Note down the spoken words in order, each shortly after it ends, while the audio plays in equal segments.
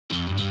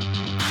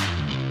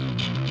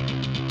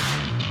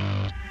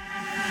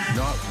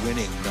not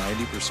winning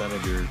 90%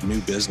 of your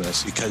new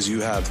business because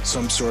you have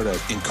some sort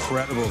of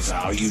incredible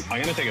value.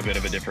 I'm going to take a bit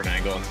of a different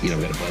angle.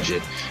 I've got a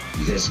budget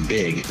this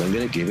big. I'm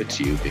going to give it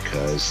to you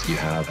because you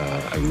have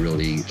a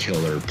really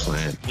killer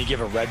plan. You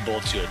give a Red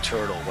Bull to a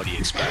turtle, what do you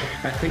expect?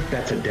 I think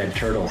that's a dead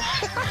turtle.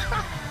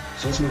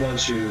 So let's move on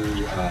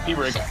to...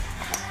 E-break.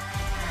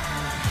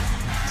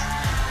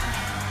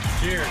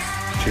 Cheers.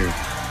 Cheers.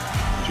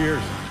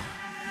 Cheers.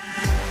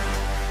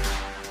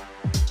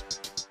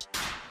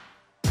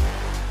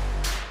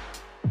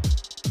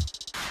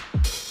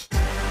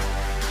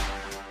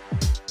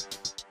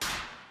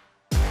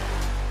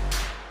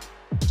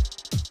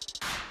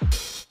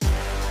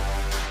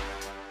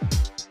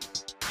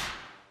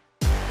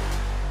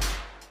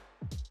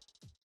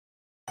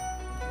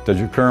 Does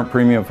your current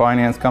premium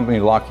finance company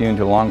lock you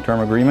into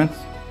long-term agreements?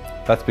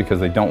 That's because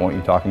they don't want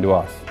you talking to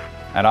us.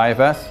 At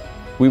IFS,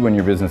 we win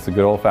your business the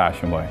good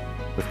old-fashioned way,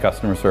 with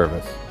customer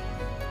service.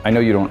 I know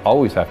you don't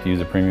always have to use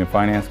a premium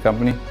finance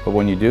company, but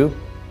when you do,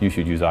 you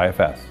should use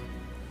IFS.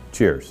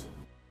 Cheers.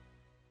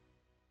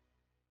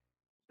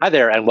 Hi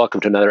there, and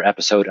welcome to another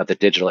episode of the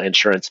Digital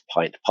Insurance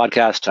Point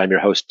podcast. I'm your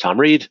host, Tom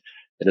Reed.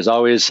 And as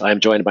always, I'm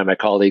joined by my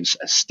colleagues,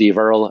 Steve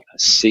Earle,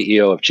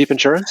 CEO of Chief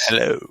Insurance.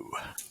 Hello.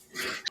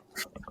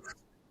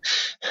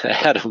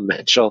 Adam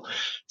Mitchell,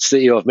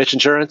 CEO of Mitch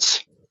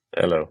Insurance.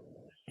 Hello.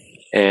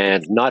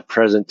 And not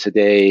present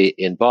today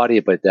in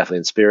body, but definitely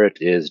in spirit,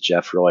 is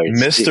Jeff Roy.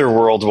 Mr.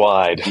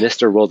 Worldwide.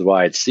 Mr.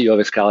 Worldwide, CEO of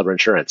Excalibur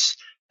Insurance.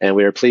 And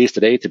we are pleased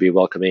today to be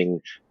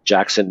welcoming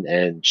Jackson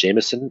and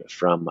Jameson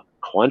from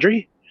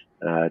Quandri.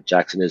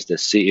 Jackson is the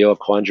CEO of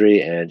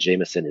Quandri, and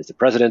Jameson is the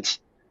president.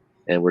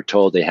 And we're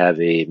told they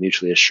have a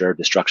mutually assured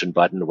destruction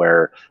button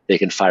where they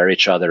can fire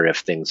each other if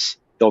things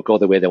don't go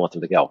the way they want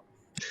them to go.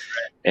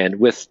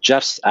 And with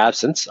Jeff's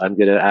absence, I'm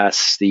going to ask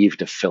Steve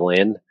to fill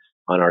in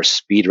on our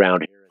speed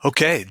round here.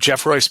 Okay,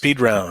 Jeff Roy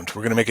speed round.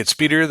 We're going to make it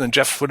speedier than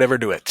Jeff would ever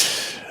do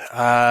it.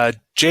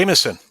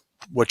 Jameson,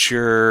 what's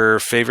your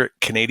favorite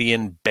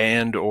Canadian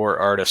band or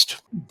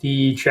artist?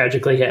 The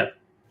Tragically Hip.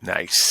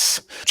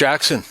 Nice.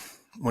 Jackson,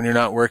 when you're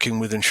not working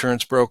with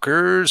insurance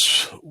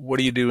brokers, what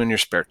do you do in your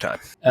spare time?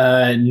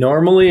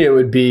 Normally it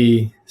would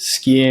be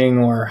skiing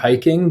or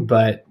hiking,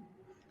 but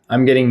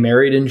I'm getting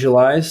married in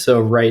July,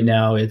 so right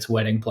now it's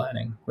wedding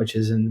planning, which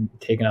is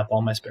taking up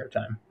all my spare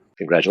time.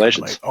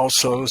 Congratulations. I might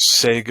also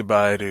say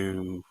goodbye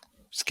to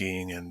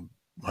skiing and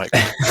hiking.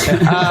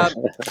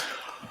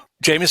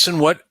 Jameson,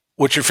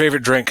 what's your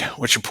favorite drink?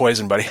 What's your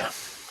poison, buddy?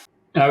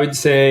 I would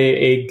say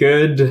a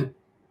good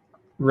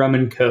rum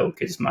and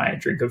Coke is my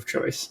drink of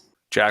choice.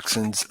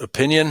 Jackson's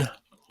opinion,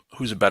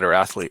 who's a better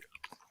athlete?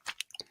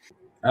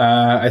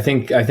 I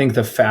think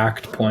the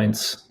fact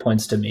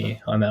points to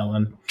me on that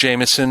one.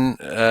 Jameson,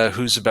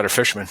 who's a better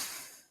fisherman?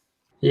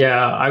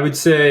 Yeah, I would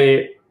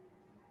say,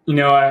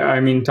 I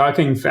mean,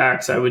 talking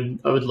facts, I would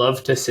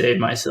love to say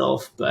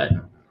myself, but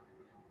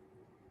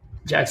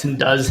Jackson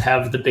does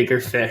have the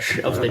bigger fish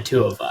of the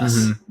two of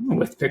us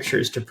with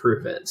pictures to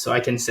prove it. So I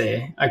can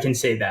say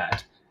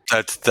that.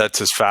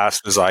 That's as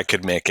fast as I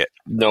could make it.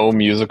 No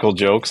musical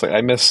jokes. I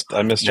missed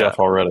Jeff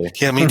already.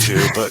 Yeah, me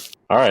too. But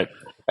all right.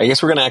 I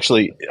guess we're going to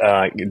actually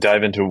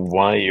dive into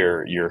why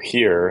you're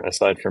here,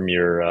 aside from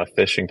your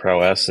fishing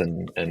prowess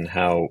and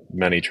how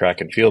many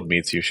track and field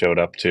meets you showed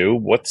up to.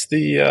 What's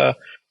the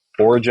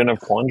origin of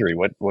Quandri?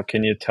 What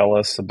can you tell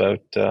us about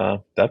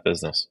that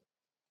business?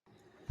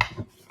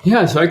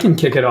 Yeah, so I can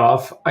kick it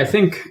off. I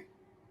think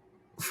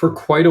for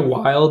quite a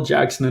while,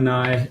 Jackson and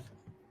I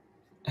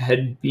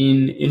had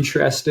been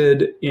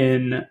interested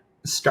in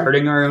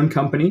starting our own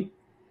company.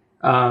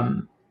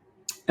 And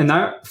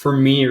that, for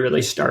me,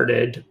 really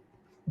started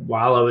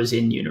while I was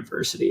in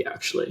university,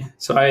 actually.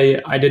 So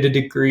I did a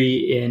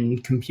degree in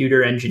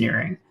computer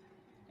engineering.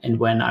 And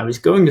when I was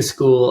going to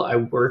school, I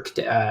worked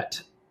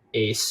at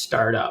a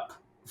startup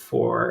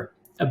for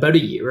about a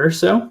year or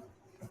so.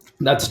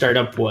 That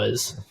startup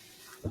was,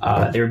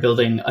 they were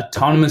building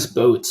autonomous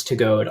boats to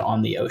go out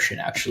on the ocean,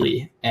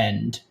 actually,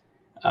 and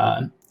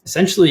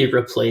essentially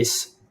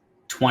replace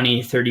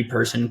 20,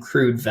 30-person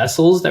crewed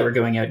vessels that were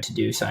going out to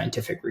do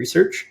scientific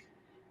research.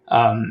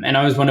 And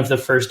I was one of the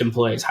first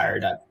employees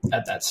hired at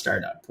that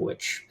startup,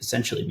 which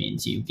essentially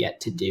means you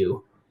get to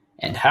do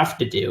and have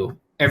to do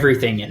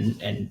everything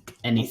and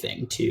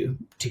anything to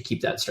keep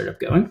that startup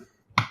going.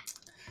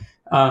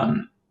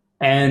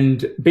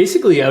 And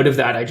basically out of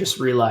that, I just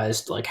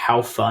realized like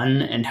how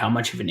fun and how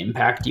much of an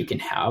impact you can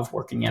have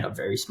working at a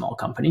very small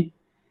company,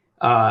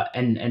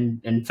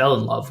 and fell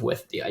in love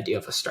with the idea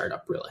of a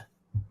startup, really.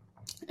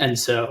 And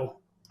so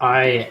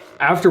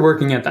after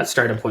working at that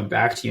startup, went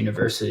back to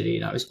university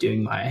and I was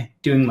doing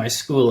my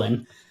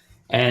schooling.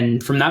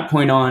 And from that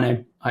point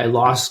on, I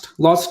lost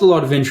a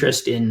lot of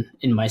interest in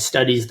my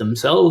studies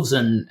themselves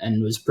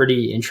and was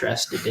pretty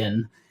interested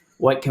in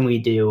what can we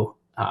do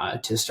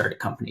to start a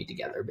company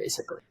together,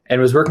 basically.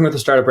 And was working with a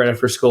startup right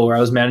after school where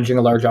I was managing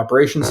a large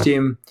operations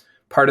team.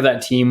 Part of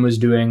that team was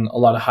doing a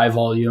lot of high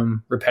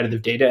volume,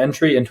 repetitive data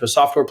entry into a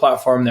software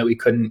platform that we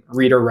couldn't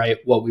read or write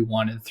what we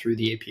wanted through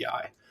the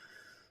API.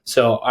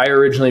 So I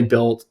originally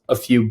built a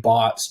few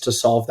bots to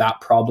solve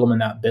that problem in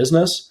that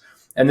business.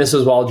 And this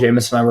is while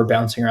Jameson and I were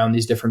bouncing around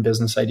these different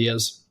business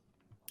ideas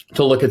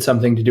to look at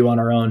something to do on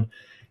our own.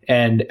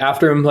 And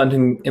after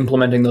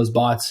implementing those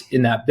bots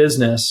in that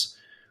business,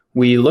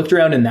 we looked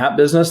around in that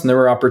business and there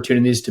were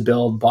opportunities to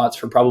build bots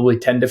for probably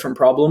 10 different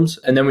problems.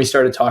 And then we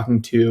started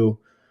talking to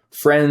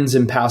friends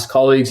and past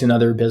colleagues in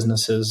other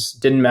businesses.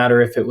 Didn't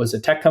matter if it was a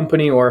tech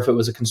company or if it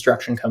was a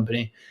construction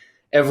company.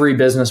 Every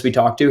business we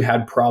talked to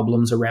had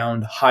problems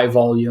around high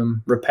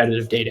volume,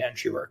 repetitive data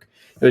entry work.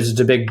 It was just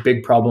a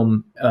big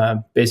problem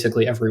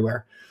basically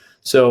everywhere.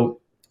 So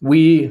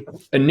we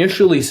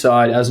initially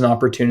saw it as an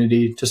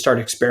opportunity to start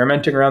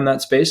experimenting around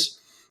that space.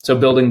 So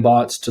building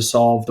bots to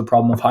solve the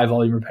problem of high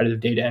volume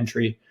repetitive data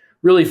entry,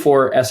 really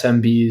for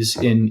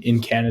SMBs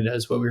in Canada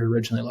is what we were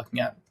originally looking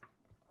at.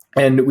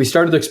 And we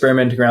started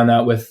experimenting around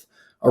that with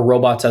a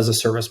robots as a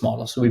service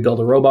model. So we build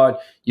a robot,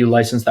 you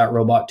license that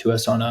robot to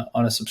us on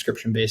a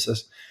subscription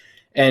basis.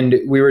 And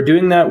we were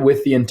doing that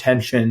with the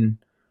intention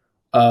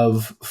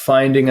of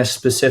finding a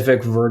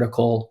specific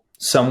vertical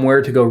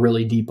somewhere to go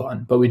really deep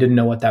on, but we didn't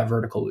know what that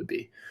vertical would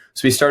be.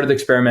 So we started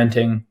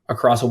experimenting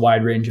across a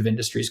wide range of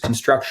industries: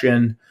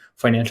 construction,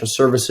 financial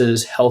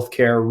services,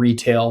 healthcare,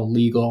 retail,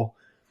 legal,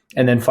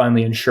 and then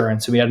finally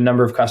insurance. So we had a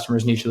number of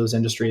customers in each of those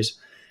industries.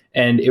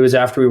 And it was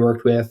after we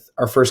worked with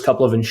our first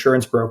couple of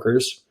insurance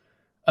brokers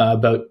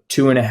about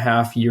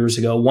 2.5 years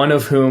ago, one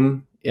of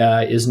whom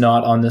is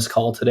not on this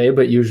call today,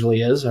 but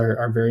usually is.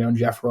 Our very own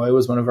Jeff Roy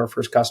was one of our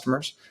first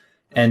customers,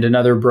 and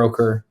another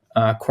broker,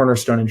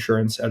 Cornerstone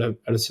Insurance out of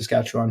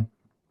Saskatchewan.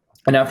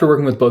 And after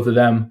working with both of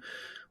them,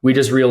 we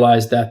just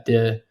realized that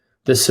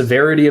the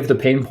severity of the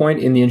pain point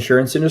in the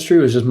insurance industry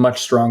was just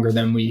much stronger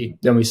than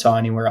we saw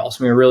anywhere else.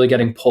 We were really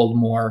getting pulled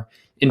more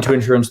into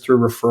insurance through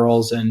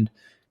referrals and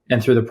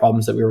through the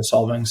problems that we were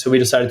solving. So we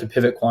decided to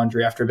pivot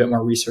Quandri after a bit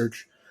more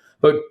research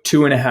about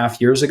 2.5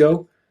 years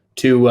ago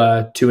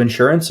to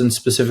insurance, and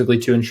specifically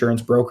to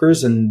insurance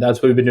brokers. And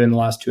that's what we've been doing the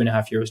last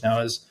 2.5 years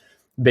now, is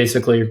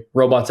basically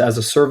robots as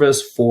a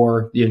service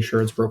for the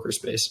insurance broker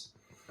space.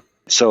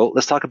 So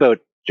let's talk about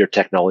your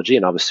technology.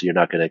 And obviously you're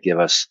not going to give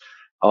us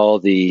all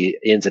the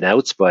ins and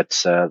outs,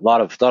 but a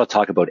lot of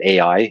talk about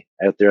AI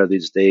out there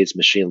these days,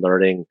 machine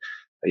learning.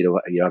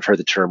 I've heard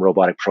the term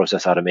robotic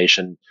process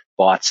automation,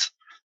 bots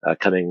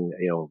coming,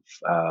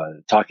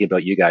 talking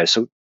about you guys.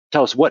 So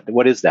tell us,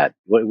 what is that?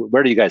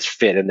 Where do you guys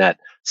fit in that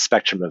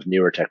spectrum of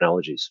newer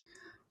technologies?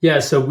 Yeah,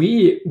 so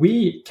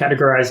we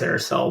categorize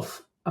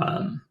ourselves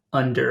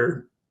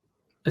under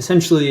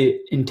essentially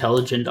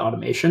intelligent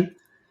automation.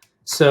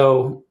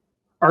 So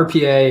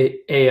RPA,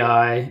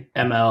 AI,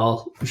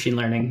 ML, machine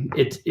learning,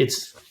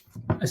 it's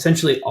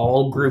essentially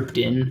all grouped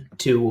in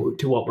to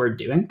what we're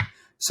doing.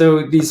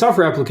 So these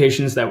software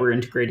applications that we're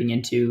integrating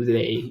into,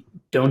 they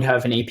don't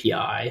have an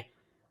API,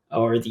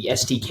 or the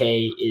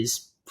SDK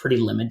is pretty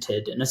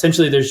limited. And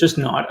essentially there's just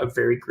not a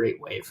very great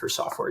way for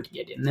software to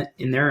get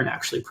in there and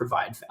actually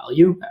provide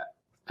value,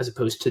 as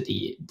opposed to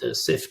the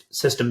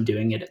system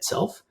doing it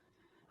itself.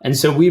 And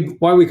so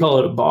why we call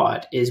it a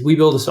bot is we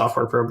build a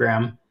software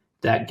program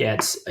that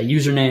gets a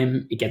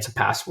username, it gets a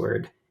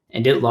password,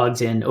 and it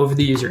logs in over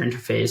the user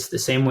interface the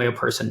same way a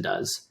person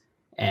does,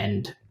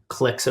 and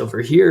clicks over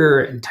here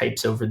and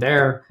types over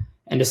there,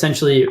 and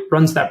essentially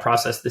runs that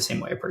process the same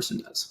way a person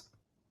does.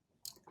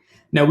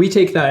 Now we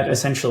take that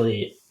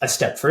essentially a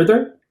step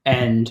further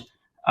and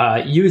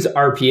use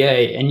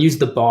RPA and use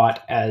the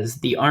bot as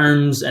the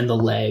arms and the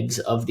legs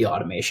of the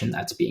automation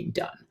that's being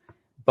done.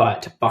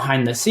 But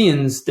behind the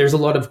scenes, there's a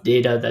lot of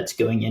data that's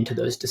going into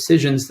those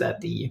decisions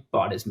that the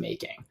bot is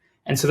making.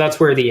 And so that's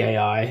where the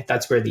AI,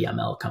 that's where the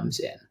ML comes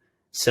in.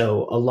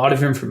 So a lot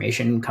of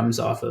information comes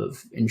off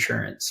of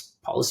insurance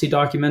policy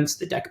documents,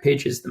 the deck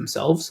pages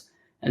themselves.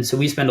 And so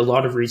we spend a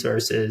lot of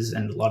resources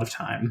and a lot of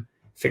time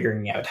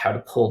figuring out how to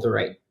pull the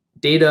right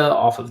data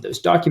off of those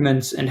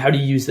documents and how to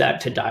use that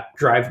to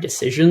drive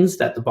decisions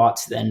that the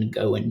bots then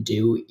go and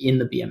do in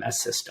the BMS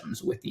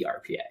systems with the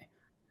RPA.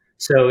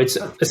 So it's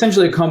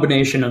essentially a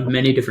combination of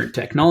many different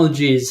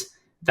technologies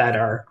that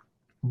are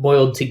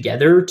boiled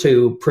together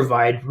to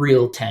provide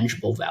real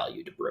tangible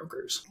value to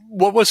brokers.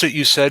 What was it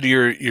you said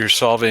you're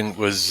solving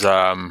was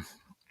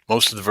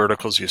most of the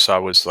verticals you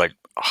saw was like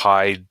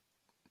high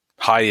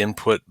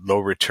input, low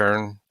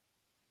return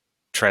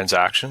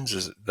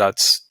transactions?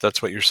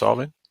 That's what you're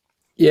solving?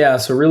 Yeah,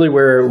 so really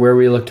where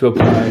we look to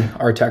apply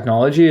our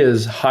technology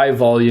is high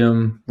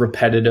volume,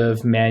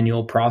 repetitive,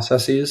 manual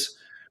processes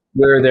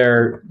where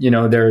they're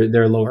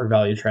lower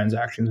value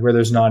transactions, where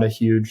there's not a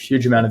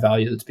huge amount of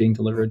value that's being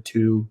delivered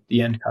to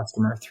the end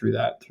customer through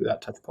that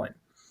touch point.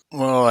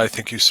 Well, I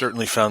think you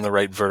certainly found the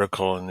right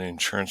vertical in the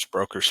insurance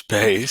broker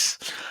space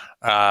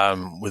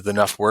with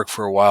enough work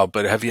for a while.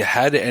 But have you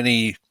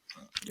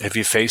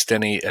faced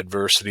any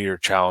adversity or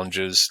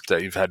challenges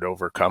that you've had to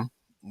overcome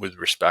with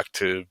respect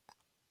to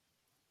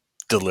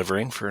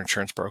delivering for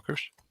insurance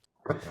brokers?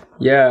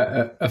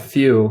 Yeah, a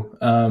few.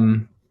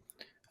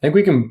 I think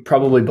we can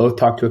probably both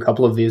talk to a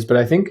couple of these, but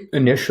I think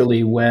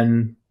initially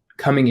when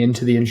coming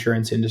into the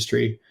insurance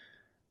industry,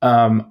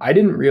 I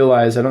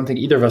don't think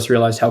either of us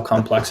realized how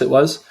complex it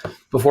was.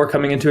 Before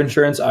coming into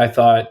insurance, I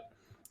thought,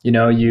 you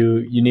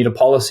need a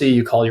policy,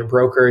 you call your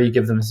broker, you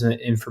give them some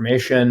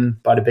information,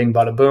 bada bing,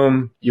 bada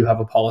boom, you have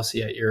a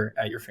policy at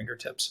your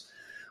fingertips.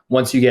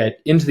 Once you get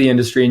into the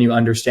industry and you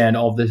understand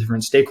all of the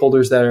different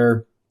stakeholders that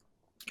are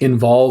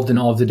involved in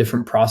all of the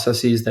different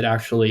processes that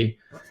actually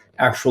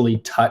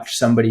touch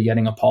somebody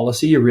getting a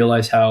policy, you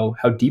realize how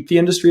deep the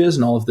industry is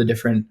and all of the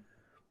different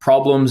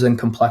problems and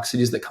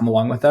complexities that come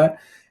along with that.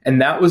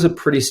 And that was a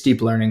pretty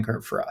steep learning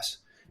curve for us.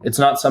 It's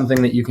not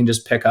something that you can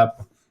just pick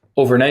up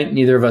overnight.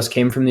 Neither of us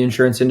came from the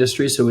insurance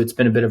industry, so it's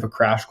been a bit of a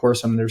crash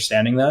course on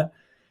understanding that.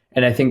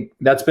 And I think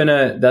that's been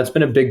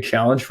a big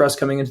challenge for us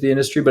coming into the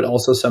industry, but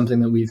also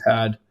something that we've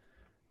had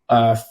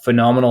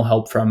phenomenal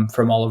help from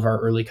all of our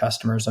early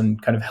customers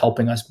and kind of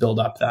helping us build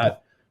up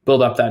that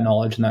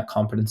knowledge and that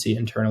competency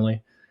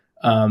internally.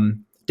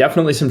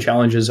 Definitely some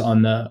challenges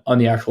on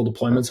the actual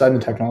deployment side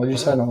and the technology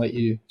side. I'll let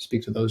you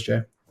speak to those,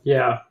 Jay.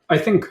 Yeah, I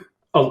think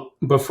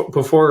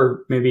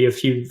before maybe a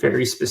few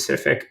very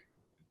specific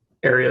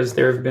areas,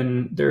 there have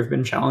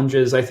been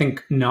challenges. I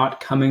think not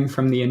coming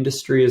from the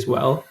industry as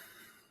well.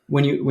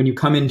 When you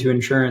come into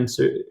insurance,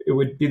 it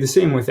would be the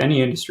same with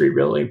any industry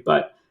really,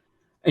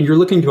 and you're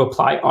looking to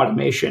apply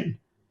automation.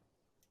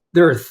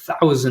 There are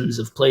thousands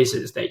of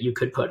places that you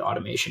could put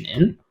automation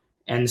in.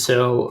 And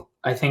so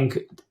I think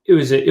it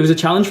was a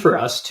challenge for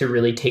us to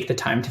really take the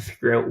time to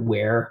figure out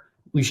where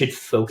we should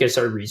focus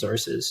our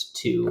resources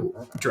to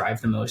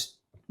drive the most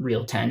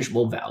real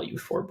tangible value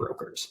for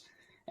brokers.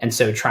 And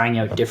so trying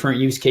out different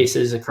use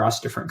cases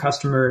across different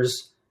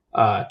customers,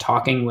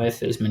 talking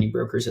with as many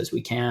brokers as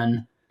we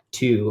can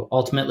to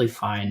ultimately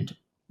find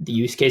the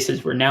use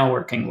cases we're now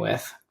working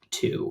with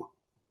to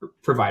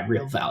provide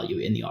real value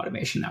in the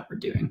automation that we're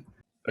doing.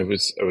 I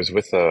was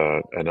with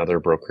another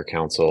broker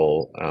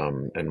council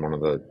and one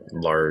of the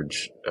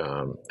large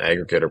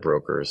aggregator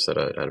brokers that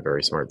had a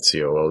very smart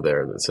COO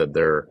there that said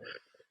they're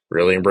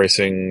really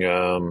embracing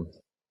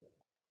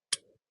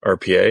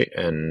RPA,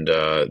 and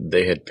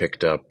they had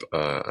picked up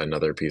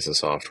another piece of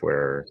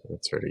software.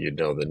 That's sort of,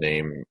 the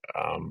name.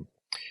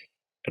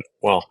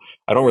 Well,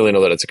 I don't really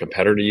know that it's a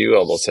competitor to you.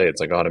 I'll say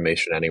it's like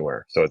Automation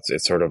Anywhere. So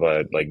it's sort of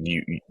a like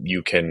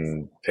you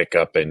can pick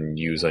up and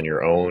use on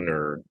your own,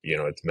 or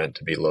it's meant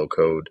to be low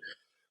code.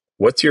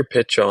 What's your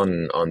pitch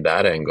on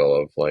that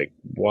angle of like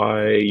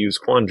why use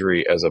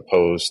Quandri as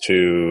opposed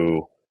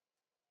to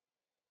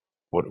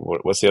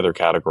what's the other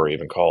category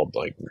even called?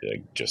 Like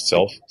just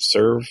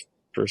self-serve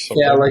or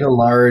something? Yeah, like a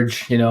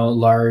large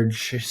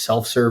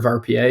self-serve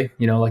RPA,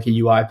 like a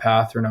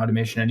UiPath or an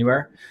Automation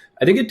Anywhere.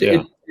 I think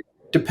it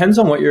depends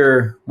on what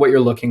you're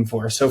looking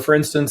for. So for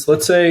instance,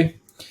 let's say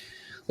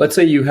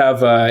you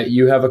have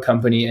a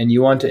company and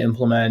you want to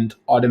implement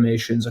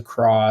automations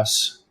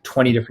across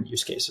 20 different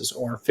use cases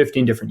or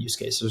 15 different use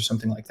cases or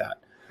something like that.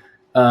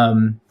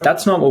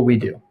 That's not what we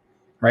do,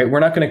 right? We're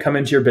not going to come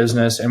into your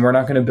business and we're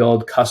not going to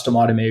build custom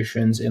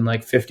automations in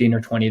like 15 or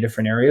 20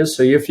 different areas.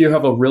 So if you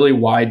have a really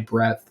wide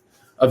breadth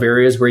of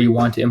areas where you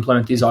want to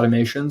implement these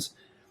automations,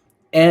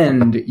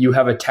 and you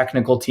have a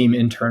technical team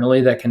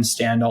internally that can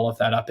stand all of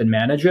that up and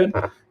manage it,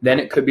 then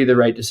it could be the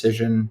right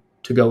decision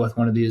to go with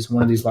one of these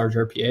large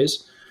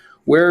RPAs.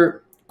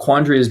 Where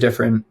Quandri is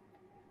different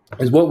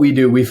is what we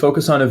do. We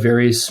focus on a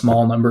very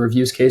small number of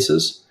use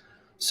cases.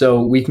 So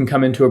we can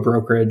come into a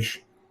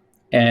brokerage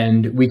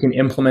and we can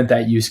implement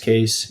that use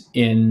case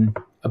in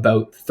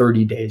about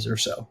 30 days or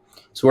so.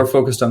 So we're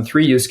focused on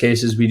 3 use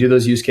cases. We do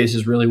those use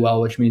cases really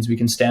well, which means we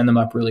can stand them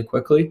up really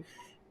quickly.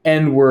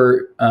 And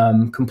we're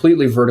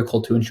completely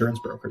vertical to insurance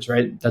brokers,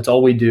 right? That's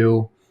all we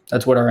do.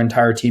 That's what our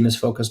entire team is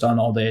focused on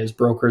all day, is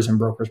brokers and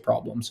brokers'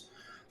 problems.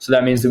 So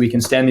that means that we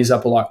can stand these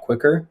up a lot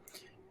quicker.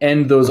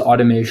 And those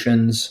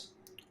automations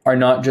are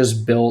not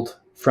just built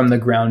from the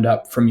ground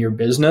up from your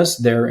business.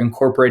 They're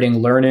incorporating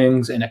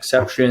learnings and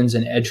exceptions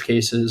and edge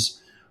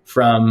cases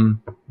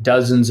from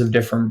dozens of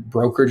different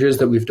brokerages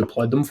that we've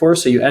deployed them for.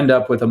 So you end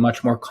up with a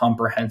much more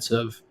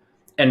comprehensive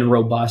and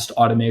robust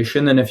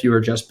automation than if you were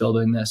just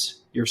building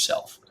this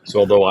yourself. So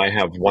although I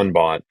have one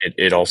bot,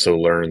 it also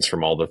learns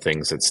from all the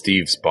things that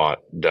Steve's bot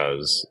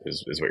does,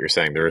 is what you're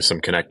saying. There is some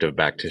connective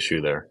back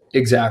tissue there.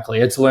 Exactly.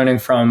 It's learning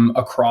from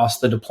across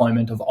the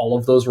deployment of all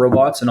of those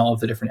robots and all of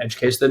the different edge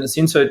cases that it's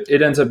seen. So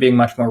it ends up being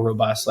much more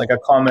robust. Like a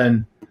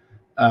common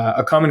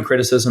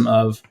criticism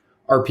of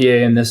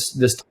RPA and this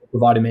type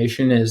of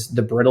automation is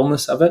the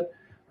brittleness of it,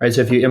 right? So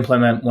if you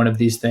implement one of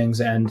these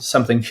things and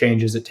something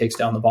changes, it takes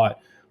down the bot,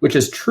 which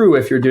is true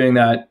if you're doing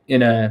that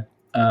in a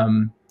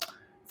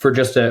for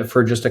just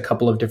a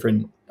couple of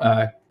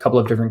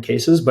different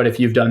cases. But if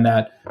you've done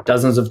that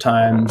dozens of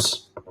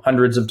times,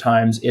 hundreds of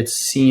times, it's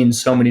seen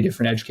so many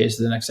different edge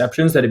cases and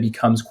exceptions that it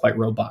becomes quite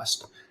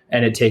robust,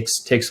 and it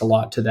takes a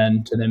lot to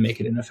then make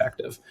it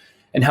ineffective.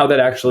 And how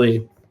that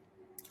actually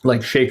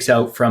like shakes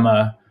out from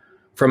an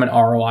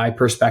ROI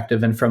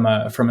perspective and from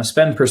a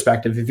spend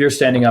perspective. If you're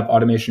standing up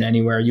Automation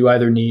Anywhere, you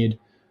either need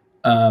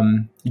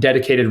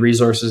dedicated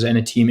resources and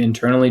a team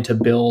internally to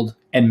build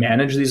and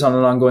manage these on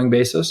an ongoing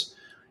basis.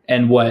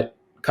 And what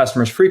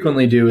customers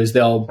frequently do is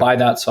they'll buy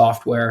that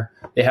software,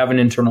 they have an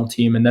internal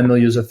team, and then they'll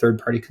use a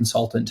third-party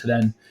consultant to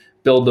then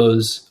build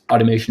those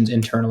automations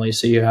internally.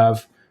 So you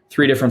have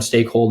 3 different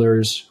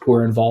stakeholders who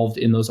are involved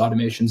in those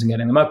automations and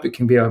getting them up. It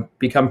can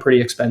become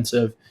pretty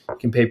expensive. You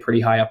can pay pretty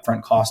high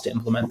upfront cost to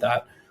implement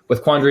that.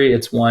 With Quandri,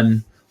 it's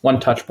one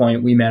touch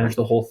point. We manage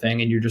the whole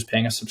thing, and you're just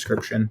paying a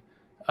subscription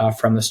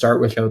from the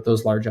start without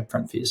those large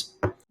upfront fees.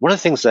 One of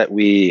the things that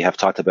we have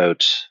talked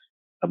about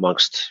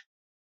amongst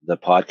the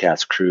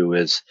podcast crew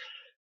is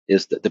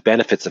the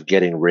benefits of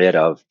getting rid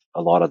of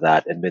a lot of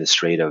that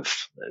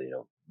administrative,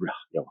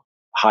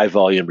 high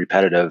volume,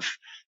 repetitive,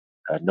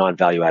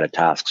 non-value added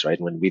tasks, right?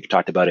 When we've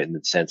talked about it in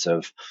the sense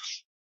of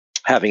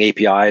having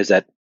APIs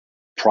that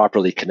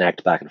properly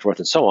connect back and forth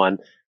and so on,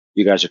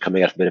 you guys are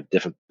coming at a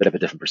bit of a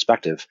different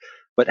perspective.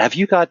 But have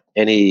you got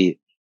any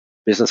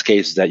business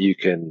cases that you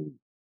can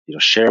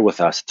share with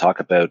us to talk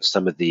about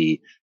some of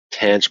the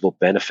tangible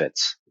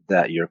benefits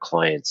that your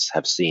clients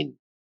have seen,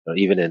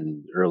 even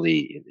in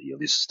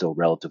these still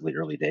relatively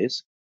early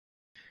days?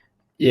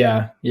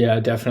 Yeah,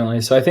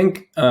 definitely. So I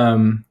think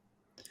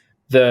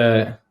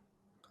the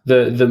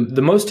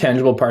most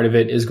tangible part of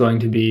it is going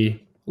to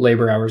be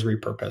labor hours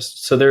repurposed.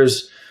 So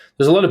there's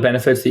a lot of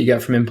benefits that you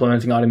get from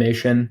implementing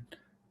automation.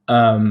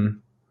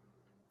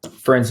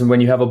 For instance,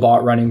 when you have a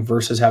bot running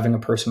versus having a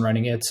person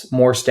running, it's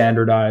more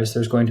standardized.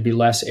 There's going to be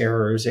less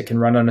errors. It can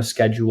run on a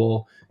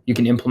schedule. You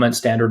can implement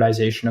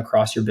standardization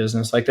across your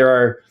business. Like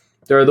there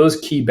are those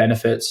key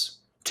benefits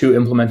to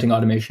implementing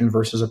automation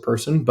versus a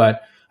person.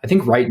 But I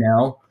think right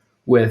now,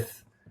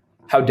 with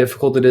how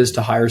difficult it is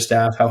to hire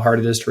staff, how hard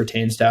it is to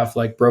retain staff,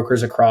 like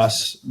brokers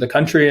across the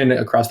country and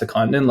across the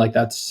continent, like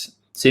that's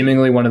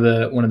seemingly one of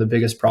the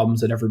biggest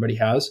problems that everybody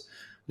has.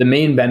 The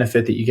main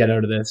benefit that you get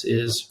out of this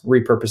is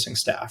repurposing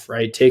staff,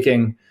 right?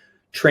 Taking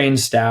trained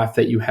staff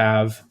that you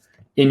have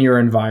in your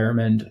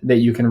environment that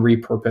you can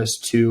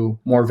repurpose to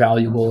more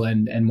valuable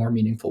and more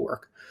meaningful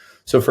work.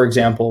 So for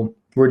example,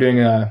 we're doing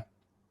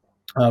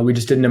we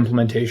just did an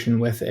implementation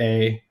with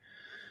a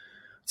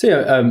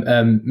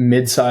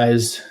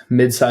mid-sized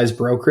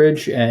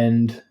brokerage,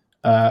 and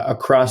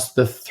across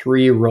the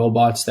 3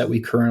 robots that we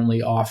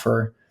currently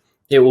offer,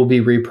 it will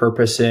be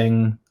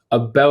repurposing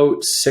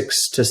about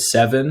 6 to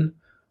 7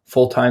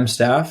 full-time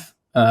staff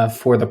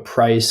for the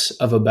price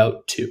of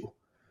about 2.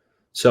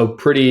 So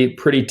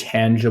pretty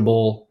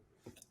tangible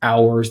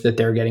hours that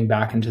they're getting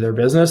back into their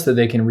business that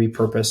they can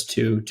repurpose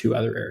to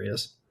other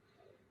areas.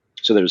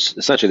 So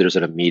there's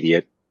an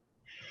immediate,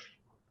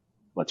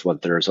 what's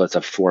 1/3? So it's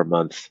a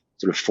 4-month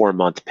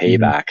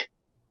payback,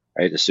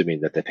 right?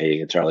 Assuming that they pay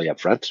entirely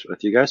upfront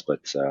with you guys, but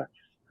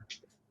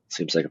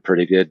seems like a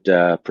pretty good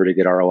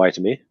ROI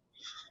to me.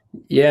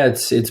 Yeah,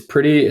 it's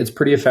pretty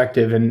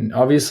effective, and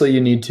obviously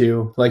you need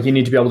to be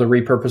able to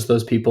repurpose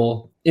those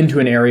people into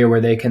an area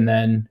where they can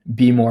then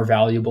be more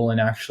valuable and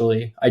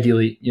actually,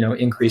 ideally,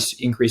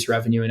 increase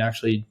revenue and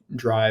actually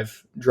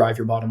drive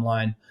your bottom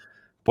line.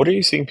 What are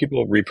you seeing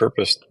people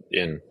repurposed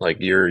in? Like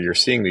you're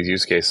seeing these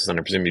use cases, and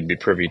I presume you'd be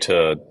privy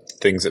to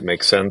things that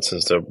make sense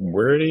as to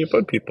where do you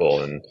put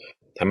people and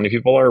how many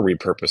people are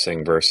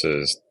repurposing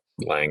versus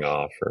laying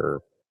off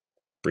or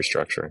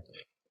restructuring.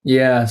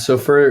 Yeah. So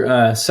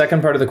for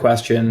second part of the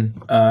question,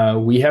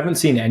 we haven't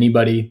seen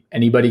anybody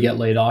get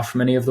laid off from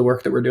any of the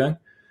work that we're doing,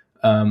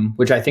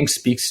 which I think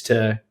speaks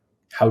to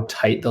how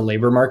tight the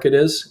labor market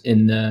is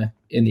in the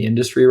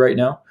industry right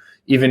now.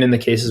 Even in the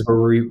cases where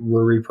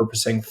we're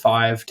repurposing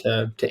 5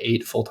 to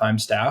 8 full-time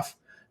staff,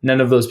 none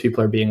of those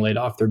people are being laid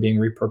off. They're being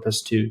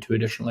repurposed to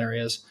additional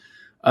areas.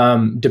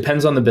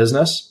 Depends on the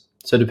business.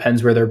 So it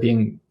depends where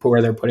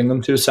they're putting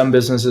them to. Some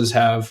businesses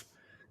have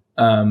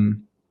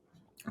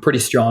pretty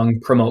strong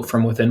promote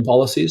from within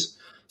policies.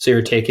 So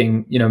you're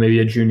taking, maybe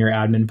a junior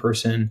admin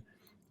person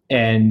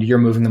and you're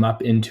moving them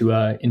up into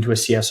a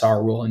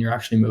CSR role, and you're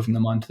actually moving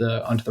them onto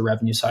the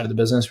revenue side of the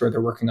business where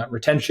they're working on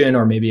retention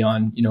or maybe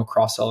on,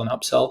 cross-sell and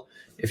upsell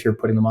if you're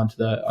putting them onto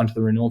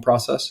the renewal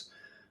process.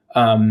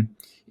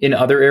 In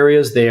other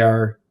areas,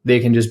 they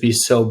can just be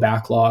so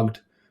backlogged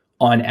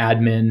on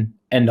admin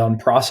and on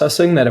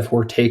processing that if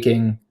we're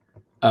taking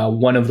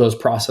one of those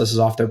processes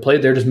off their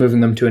plate, they're just moving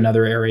them to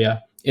another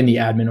area in the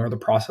admin or the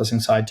processing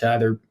side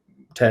to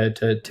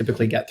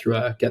typically get through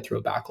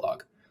a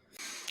backlog.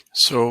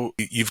 So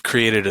you've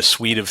created a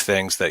suite of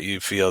things that you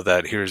feel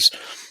that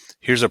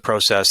here's a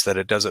process that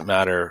it doesn't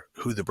matter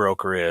who the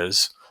broker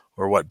is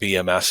or what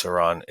BMS are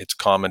on. It's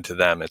common to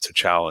them. It's a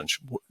challenge.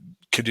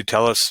 Could you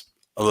tell us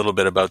a little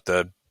bit about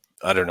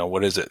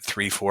what is it,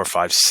 3, 4,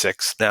 5,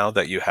 6 now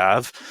that you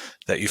have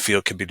that you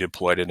feel can be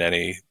deployed in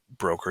any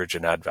brokerage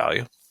and add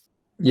value?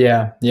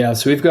 Yeah.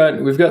 So we've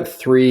got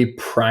 3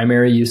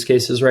 primary use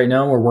cases right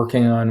now. We're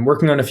working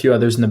on a few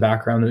others in the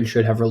background that we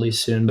should have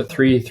released soon, but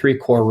three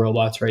core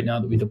robots right now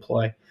that we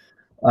deploy.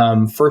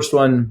 First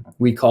one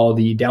we call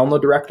the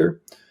download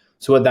director.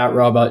 So what that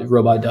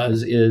robot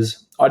does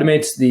is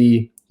automates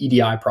the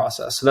EDI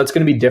process. So that's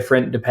going to be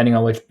different depending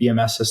on which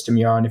BMS system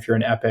you're on. If you're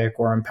in Epic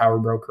or in Power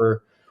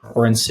Broker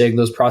or in SIG,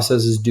 those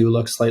processes do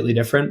look slightly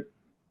different.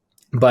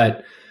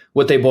 But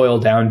what they boil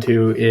down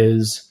to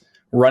is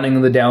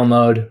running the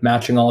download,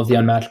 matching all of the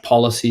unmatched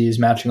policies,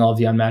 matching all of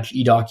the unmatched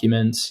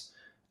e-documents,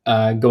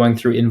 going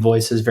through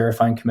invoices,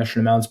 verifying commission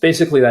amounts,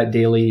 basically that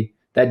daily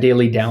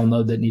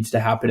download that needs to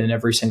happen in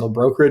every single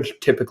brokerage,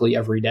 typically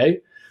every day.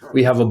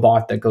 We have a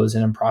bot that goes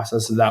in and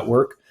processes that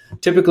work,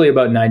 typically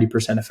about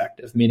 90%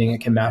 effective, meaning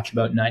it can match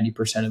about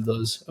 90% of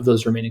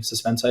those remaining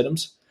suspense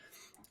items.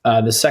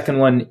 The second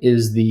one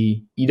is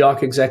the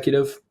eDoc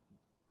executive.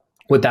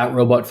 What that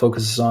robot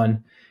focuses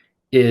on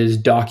is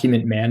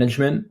document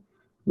management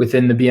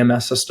within the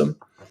BMS system.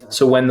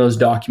 So when those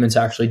documents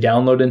actually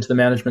download into the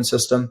management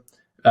system,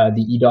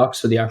 the eDocs,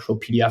 so the actual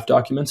PDF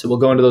documents, it will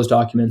go into those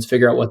documents,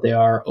 figure out what they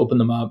are, open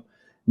them up,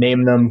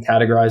 name them,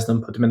 categorize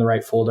them, put them in the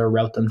right folder,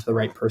 route them to the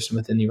right person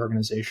within the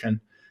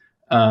organization.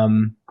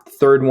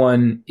 Third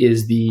one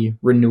is the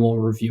renewal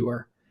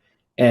reviewer.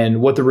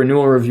 And what the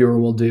renewal reviewer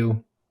will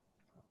do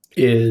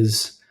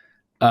is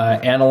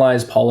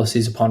analyze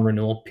policies upon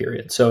renewal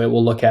period. So it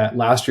will look at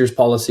last year's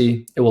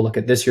policy. It will look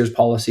at this year's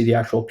policy, the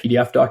actual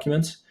PDF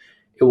documents.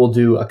 It will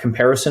do a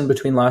comparison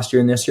between last year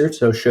and this year.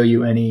 So show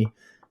you any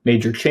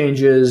major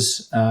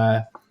changes,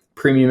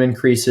 premium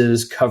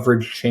increases,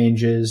 coverage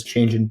changes,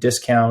 change in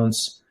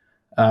discounts,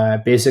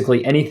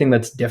 basically anything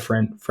that's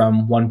different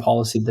from one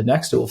policy to the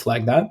next, it will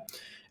flag that.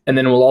 And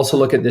then we'll also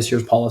look at this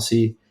year's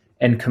policy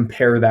and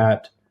compare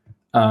that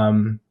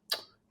to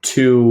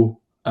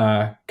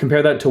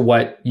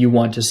what you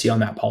want to see on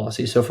that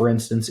policy. So for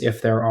instance,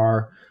 if there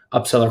are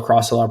upsell or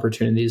cross-sell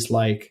opportunities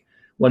like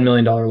 $1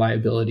 million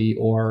liability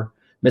or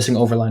missing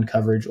overland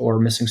coverage or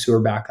missing sewer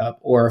backup,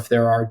 or if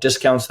there are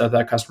discounts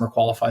that customer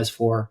qualifies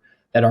for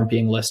that aren't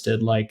being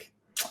listed, like,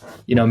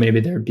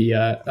 maybe there'd be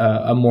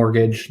a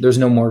mortgage, there's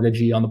no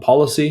mortgagee on the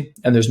policy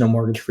and there's no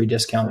mortgage-free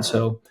discount.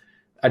 So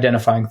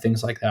identifying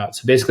things like that.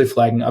 So basically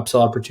flagging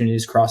upsell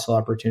opportunities, cross-sell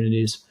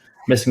opportunities,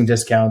 missing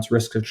discounts,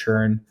 risk of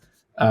churn,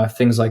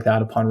 things like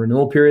that upon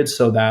renewal periods,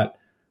 so that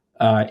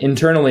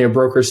internally a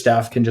broker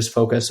staff can just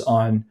focus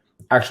on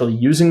actually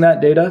using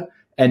that data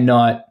and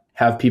not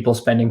have people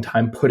spending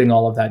time putting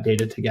all of that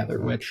data together,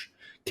 which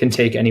can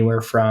take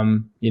anywhere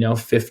from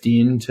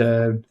 15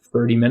 to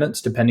 30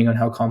 minutes, depending on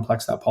how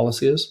complex that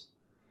policy is.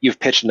 You've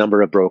pitched a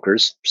number of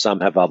brokers. Some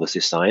have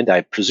obviously signed.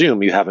 I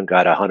presume you haven't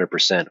got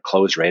 100%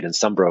 close rate, and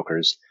some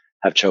brokers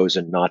have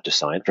chosen not to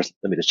sign. First,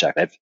 let me just check.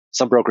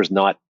 Some brokers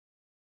not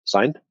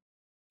signed.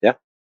 Yeah.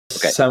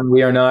 Okay. Some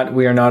we are not at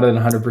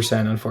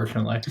 100%,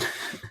 unfortunately.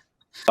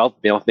 Well,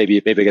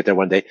 maybe I get there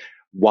one day.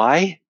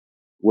 Why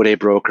would a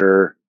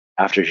broker,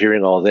 after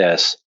hearing all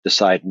this,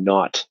 decide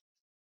not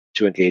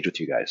to engage with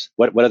you guys?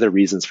 What are the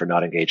reasons for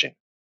not engaging?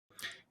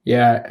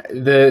 Yeah,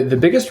 the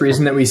biggest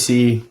reason that we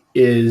see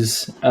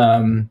is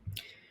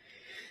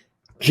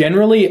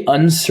generally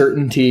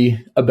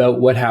uncertainty about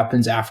what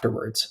happens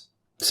afterwards.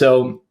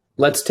 So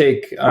let's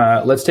take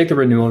the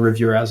renewal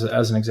reviewer as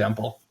an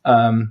example.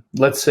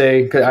 Let's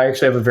say, 'cause I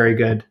actually have a very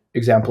good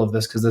example of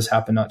this because this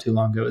happened not too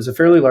long ago. It was a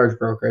fairly large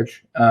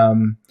brokerage,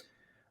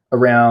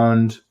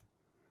 around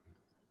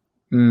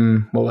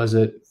what was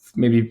it?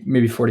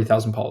 Maybe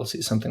 40,000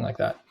 policies, something like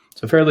that.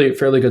 So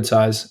fairly good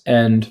size.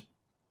 And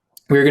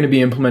we were going to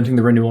be implementing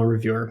the renewal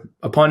reviewer.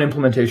 Upon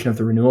implementation of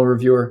the renewal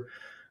reviewer,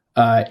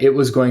 it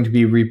was going to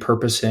be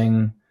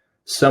repurposing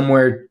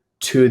somewhere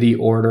to the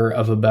order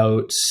of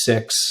about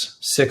six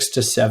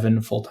to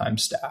seven full-time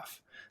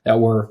staff that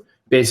were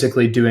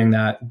basically doing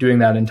that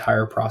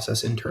entire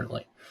process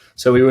internally.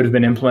 So we would have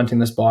been implementing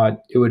this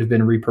bot. It would have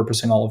been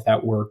repurposing all of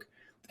that work,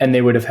 and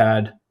they would have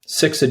had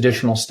 6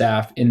 additional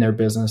staff in their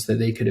business that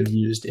they could have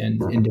used in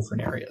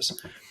different areas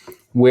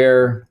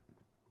where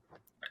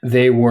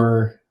they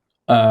were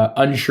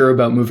unsure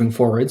about moving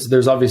forwards.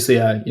 There's obviously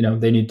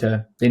they need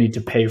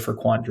to pay for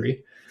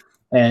Quandri,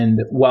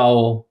 and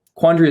while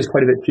Quandri is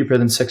quite a bit cheaper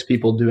than 6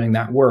 people doing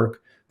that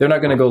work, they're not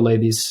going to go lay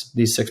these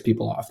 6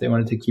 people off. They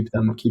wanted to keep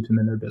them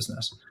in their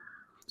business.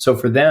 So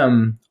for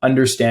them,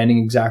 understanding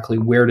exactly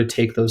where to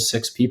take those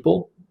 6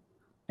 people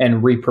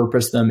and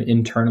repurpose them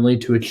internally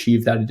to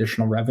achieve that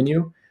additional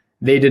revenue,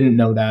 they didn't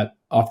know that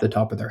off the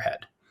top of their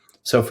head.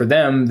 So for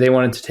them, they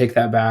wanted to take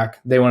that back.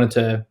 They wanted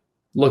to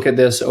look at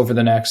this over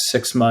the next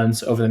 6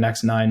 months, over the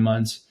next 9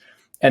 months,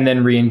 and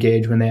then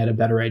re-engage when they had a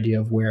better idea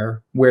of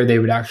where they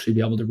would actually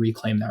be able to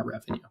reclaim that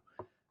revenue.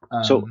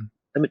 So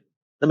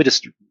let me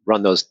just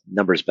run those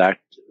numbers back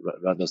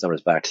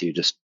to you,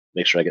 just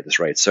make sure I get this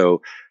right.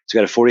 So you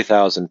got a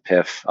 40,000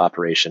 PIF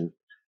operation,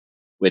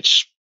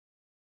 which,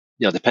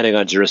 depending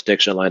on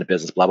jurisdiction, line of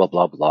business, blah, blah,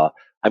 blah, blah,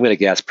 I'm going to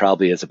guess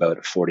probably is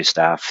about 40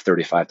 staff,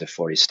 35 to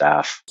 40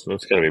 staff. So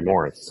that's got to be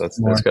more. That's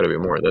got to be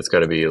more. That's got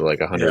to be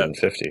like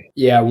 150.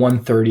 Yeah,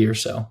 130 or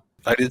so.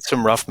 I did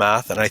some rough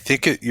math, and I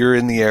think you're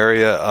in the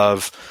area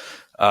of,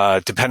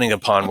 depending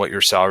upon what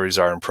your salaries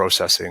are in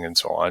processing and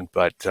so on,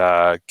 but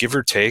give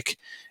or take,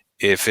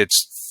 if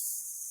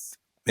it's,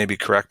 maybe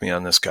correct me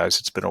on this, guys,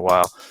 it's been a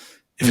while,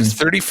 if it's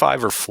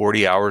 35 or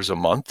 40 hours a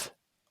month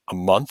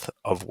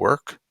of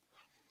work,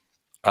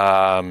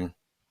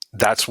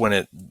 that's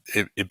when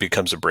it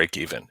becomes a break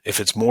even. If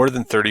it's more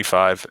than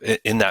 35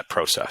 in that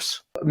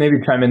process. Maybe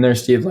chime in there,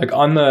 Steve. Like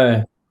on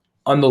the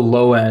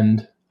low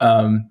end,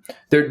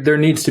 there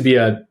needs to be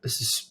a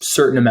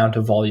certain amount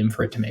of volume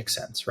for it to make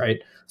sense, right?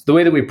 So the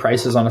way that we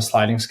price is on a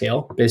sliding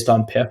scale based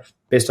on PIF,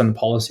 based on the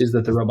policies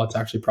that the robot's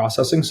actually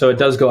processing. So it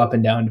does go up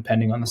and down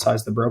depending on the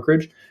size of the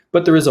brokerage,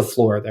 but there is a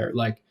floor there.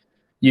 Like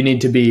you need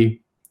to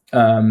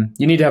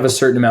have a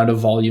certain amount of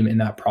volume in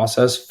that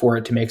process for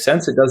it to make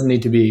sense. It doesn't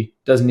need to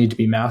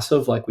be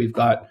massive. Like we've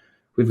got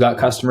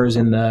customers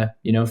in the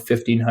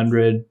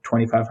 1,500,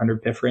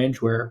 2,500 PIF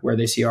range where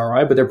they see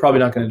ROI, but they're probably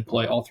not going to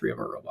deploy all three of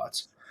our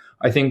robots.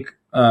 I think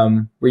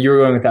where you were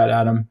going with that,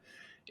 Adam,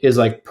 is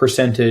like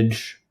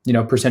percentage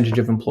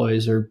of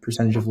employees or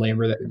percentage of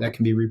labor that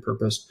can be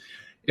repurposed.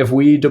 If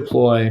we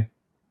deploy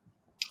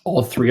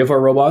all three of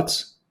our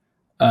robots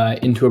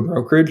into a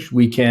brokerage,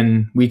 we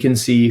can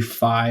see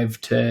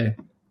 5 to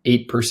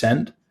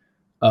 8%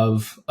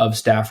 of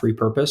staff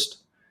repurposed.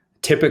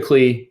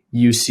 Typically,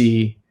 you're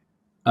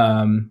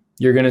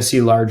going to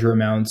see larger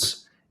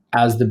amounts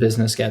as the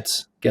business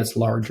gets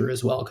larger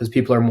as well, because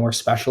people are more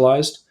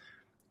specialized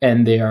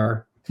and they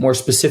are more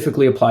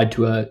specifically applied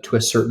to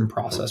a certain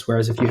process.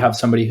 Whereas if you have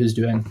somebody who's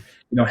doing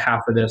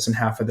half of this and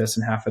half of this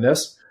and half of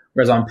this,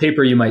 whereas on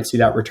paper you might see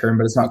that return,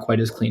 but it's not quite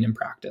as clean in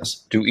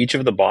practice. Do each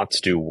of the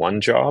bots do one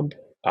job,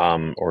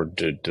 or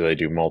do they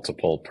do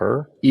multiple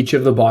per? Each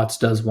of the bots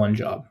does one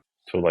job.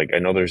 So like I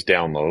know there's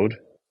download,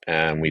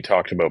 and we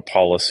talked about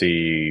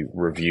policy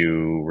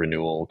review,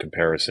 renewal,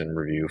 comparison,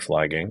 review,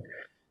 flagging.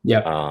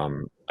 Yeah.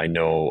 I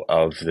know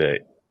of the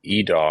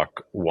eDoc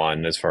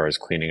one as far as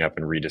cleaning up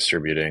and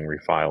redistributing,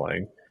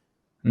 refiling.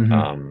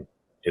 Mm-hmm.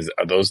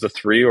 Are those the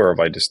three, or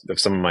have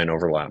some of mine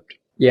overlapped?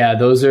 Yeah,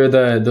 those are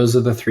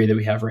the three that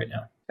we have right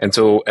now. And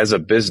so as a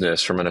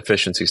business, from an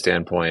efficiency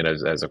standpoint,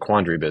 as a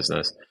Quandri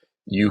business,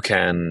 you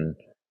can,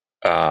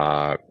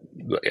 I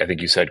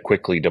think you said,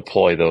 quickly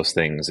deploy those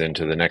things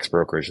into the next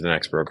brokerage, the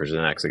next brokerage,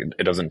 the next.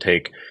 It doesn't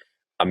take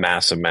a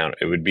massive amount.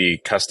 It would be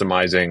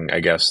customizing, I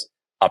guess,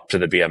 up to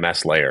the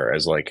BMS layer,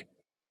 as like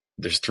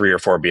there's 3 or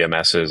 4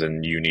 BMSs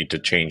and you need to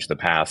change the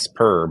paths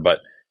per, but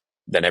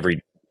then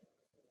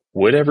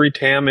would every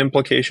TAM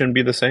implication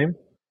be the same?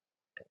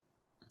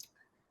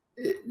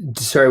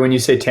 Sorry, when you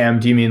say TAM,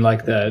 do you mean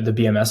like the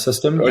BMS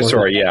system? Oh,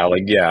 sorry,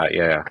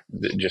 yeah.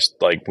 Just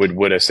like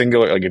would a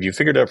singular, like if you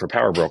figured out for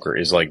Power Broker,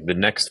 is like the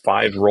next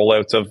 5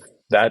 rollouts of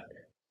that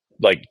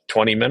like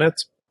 20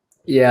 minutes?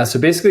 Yeah, so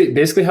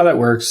basically how that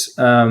works,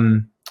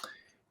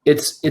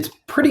 it's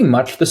pretty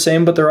much the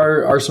same, but there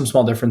are some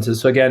small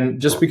differences. So again,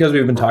 just because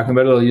we've been talking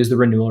about it, I'll use the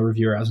renewal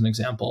reviewer as an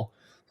example.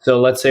 So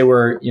let's say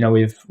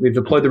we've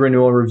deployed the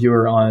renewal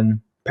reviewer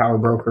on Power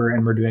Broker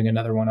and we're doing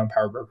another one on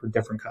Power Broker,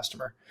 different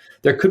customer.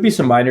 There could be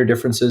some minor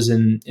differences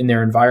in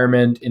their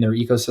environment, in their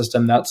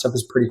ecosystem. That stuff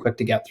is pretty quick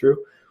to get through.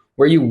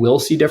 Where you will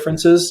see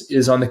differences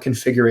is on the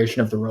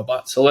configuration of the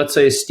robot. So let's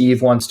say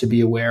Steve wants to be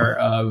aware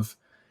of,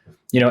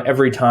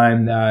 every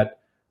time that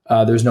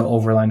there's no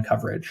overland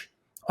coverage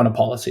on a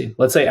policy.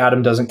 Let's say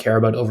Adam doesn't care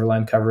about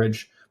overland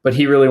coverage, but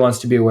he really wants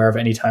to be aware of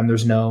any time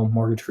there's no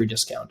mortgage-free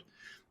discount.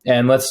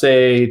 And let's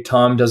say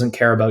Tom doesn't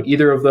care about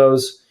either of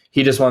those.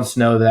 He just wants to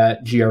know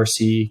that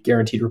GRC,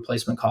 guaranteed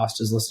replacement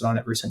cost, is listed on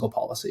every single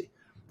policy.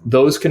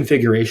 Those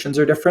configurations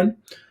are different.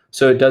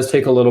 So it does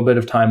take a little bit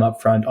of time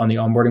up front on the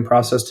onboarding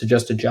process to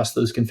just adjust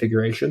those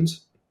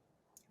configurations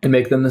and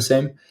make them the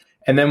same.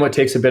 And then what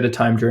takes a bit of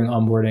time during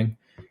onboarding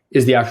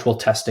is the actual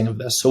testing of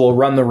this. So we'll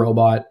run the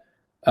robot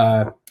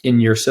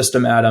in your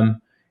system,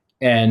 Adam.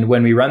 And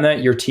when we run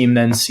that, your team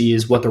then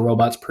sees what the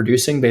robot's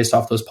producing based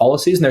off those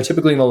policies. And they're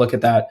typically going to look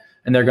at that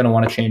and they're going to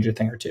want to change a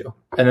thing or two.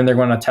 And then they're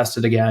going to test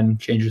it again,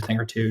 change a thing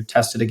or two,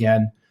 test it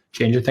again,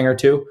 change a thing or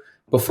two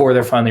before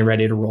they're finally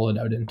ready to roll it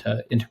out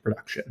into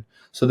production.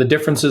 So the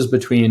differences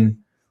between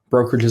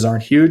brokerages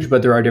aren't huge,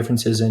 but there are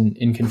differences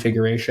in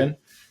configuration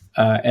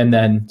and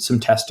then some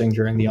testing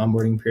during the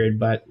onboarding period.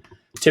 But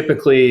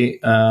typically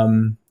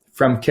from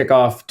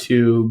kickoff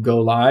to go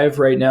live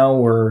right now,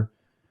 we're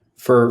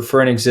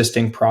for an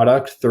existing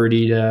product,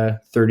 30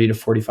 to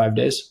 45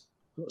 days.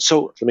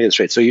 So let me get it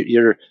straight. So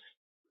you're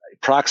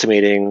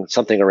approximating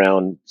something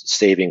around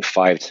saving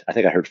 5 to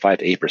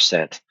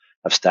 8%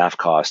 of staff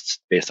costs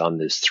based on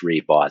these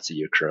 3 bots that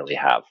you currently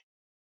have.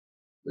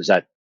 Is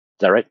that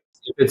right?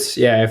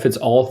 If it's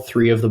all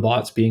 3 of the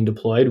bots being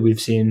deployed,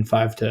 we've seen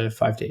 5 to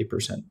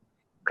 8%.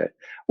 Okay.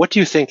 What do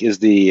you think is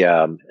the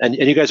and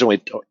you guys are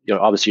only,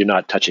 obviously you're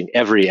not touching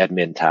every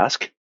admin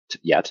task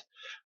yet.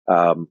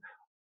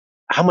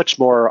 How much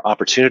more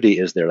opportunity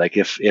is there? Like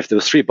if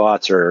those 3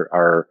 bots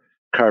are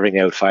carving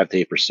out 5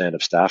 to 8%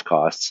 of staff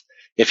costs,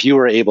 if you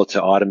were able to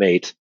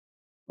automate,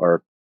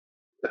 or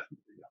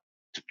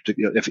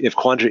if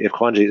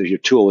Quandri, your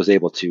tool was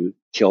able to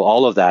kill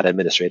all of that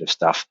administrative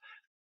stuff,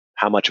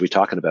 how much are we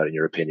talking about in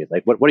your opinion?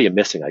 Like what are you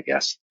missing, I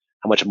guess?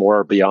 How much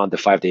more beyond the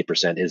 5 to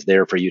 8% is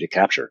there for you to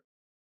capture?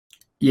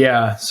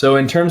 Yeah. So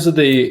in terms of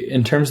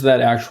that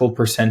actual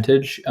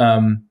percentage,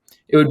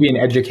 it would be an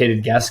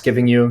educated guess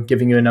giving you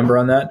a number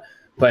on that.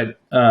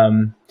 But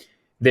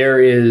there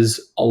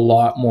is a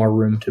lot more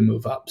room to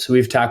move up. So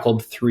we've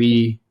tackled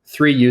three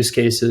use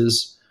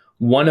cases.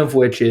 one of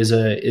which is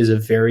a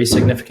very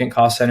significant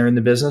cost center in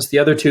the business. The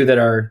other two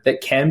that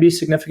can be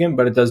significant,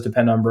 but it does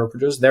depend on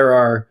brokerages. There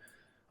are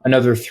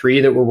another 3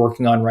 that we're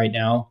working on right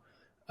now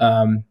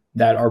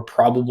that are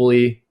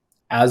probably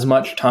as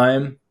much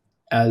time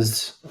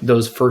as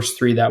those first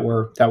 3 that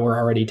we're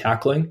already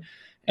tackling.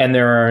 And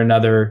there are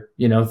another,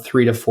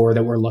 3 to 4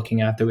 that we're looking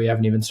at that we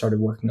haven't even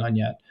started working on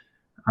yet.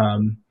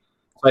 So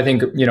I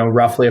think,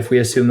 roughly if we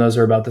assume those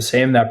are about the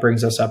same, that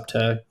brings us up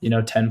to,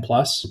 10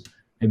 plus,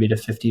 maybe to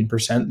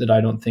 15% that I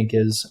don't think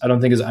is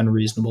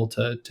unreasonable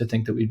to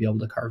think that we'd be able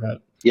to carve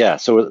out. Yeah.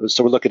 So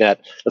we're looking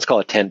at, let's call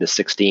it 10 to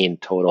 16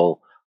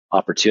 total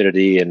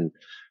opportunity, and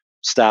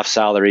staff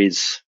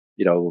salaries,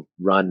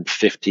 run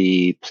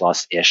 50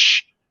 plus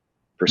ish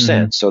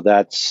percent. So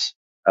that's,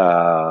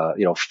 5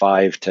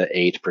 to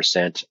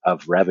 8%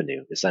 of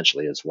revenue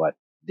essentially is what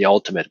the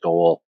ultimate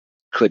goal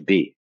could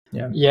be.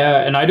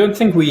 Yeah. And I don't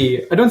think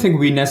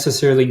we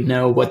necessarily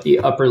know what the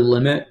upper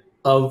limit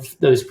of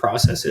those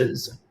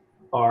processes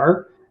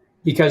are,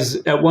 because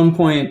at one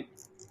point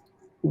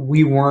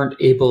we weren't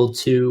able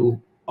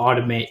to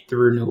automate the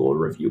renewal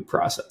review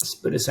process,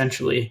 but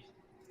essentially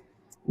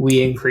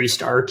we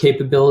increased our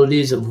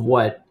capabilities of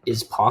what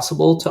is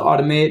possible to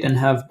automate and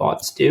have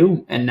bots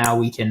do, and now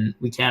we can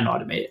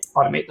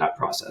automate that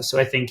process. So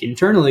I think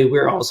internally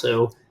we're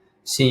also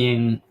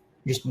seeing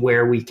just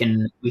where we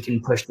can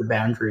push the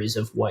boundaries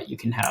of what you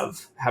can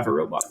have a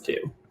robot do.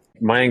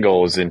 My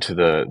angle is into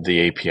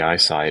the API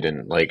side,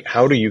 and like,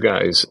 how do you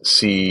guys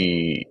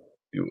see?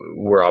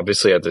 We're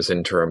obviously at this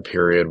interim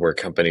period where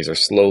companies are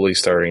slowly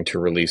starting to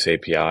release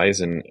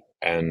APIs,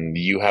 and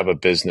you have a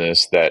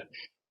business that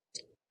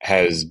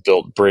has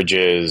built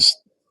bridges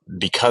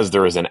because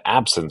there is an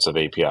absence of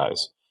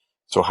APIs.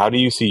 So how do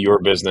you see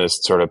your business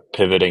sort of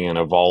pivoting and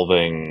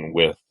evolving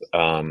with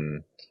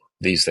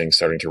these things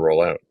starting to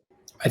roll out?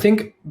 I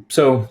think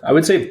so. I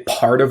would say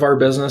part of our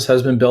business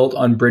has been built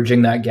on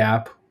bridging that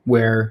gap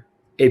where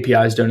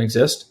APIs don't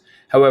exist.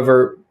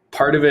 However,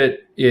 part of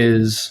it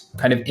is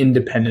kind of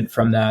independent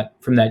from that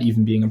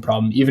even being a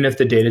problem. Even if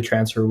the data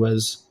transfer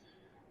was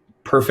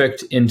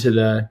perfect into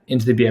the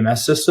BMS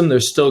system,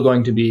 there's still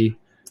going to be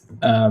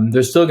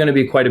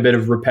quite a bit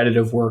of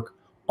repetitive work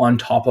on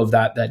top of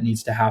that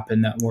needs to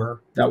happen that we're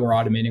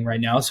automating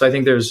right now. So I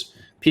think there's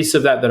pieces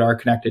of that are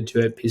connected to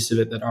it, pieces of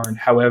it that aren't.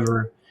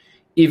 However,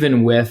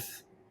 even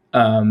with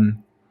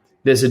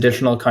this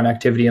additional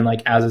connectivity and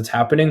like as it's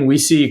happening, we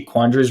see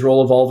Quandri's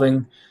role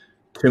evolving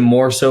to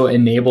more so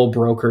enable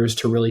brokers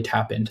to really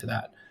tap into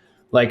that.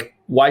 Like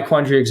why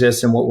Quandri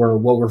exists and what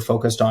we're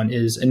focused on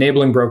is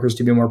enabling brokers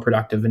to be more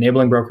productive,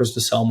 enabling brokers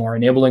to sell more,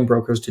 enabling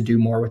brokers to do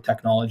more with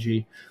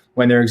technology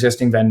when their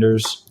existing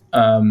vendors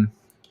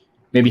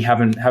maybe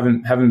haven't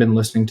been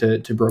listening to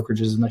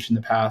brokerages as much in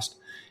the past.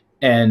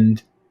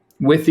 And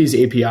with these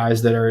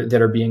APIs that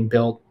are being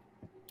built,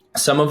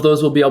 some of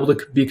those will be able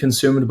to be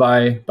consumed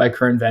by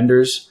current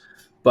vendors,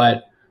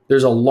 but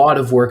there's a lot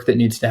of work that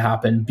needs to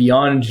happen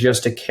beyond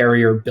just a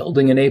carrier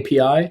building an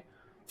API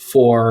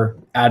for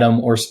Adam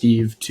or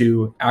Steve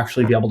to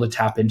actually be able to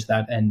tap into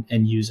that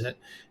and use it.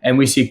 And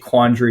we see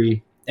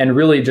Quandri and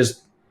really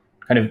just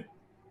kind of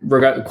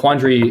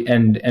Quandri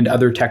and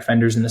other tech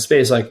vendors in the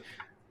space, like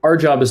our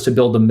job is to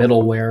build the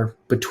middleware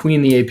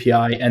between the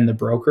API and the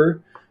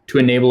broker to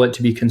enable it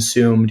to be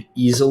consumed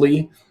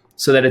easily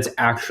so that it's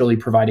actually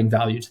providing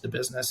value to the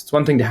business. It's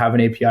one thing to have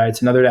an API,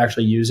 it's another to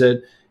actually use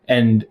it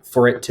and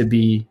for it to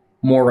be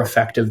more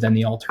effective than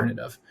the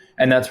alternative.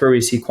 And that's where we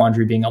see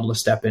Quandri being able to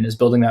step in, is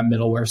building that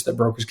middleware so that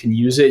brokers can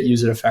use it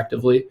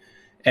effectively.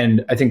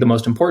 And I think the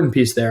most important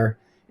piece there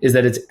is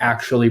that it's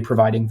actually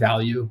providing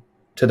value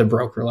to the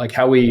broker. Like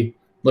how we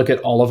look at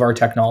all of our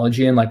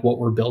technology and like what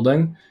we're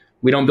building,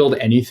 we don't build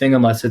anything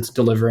unless it's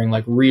delivering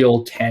like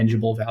real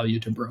tangible value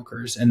to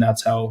brokers. And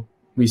that's how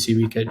we see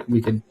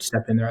we could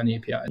step in there on the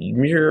API.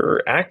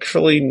 You're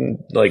actually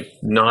like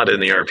not in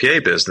the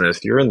RPA business.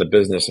 You're in the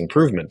business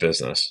improvement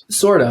business.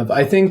 Sort of.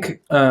 I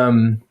think,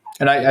 and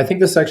I think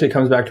this actually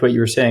comes back to what you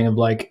were saying of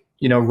like,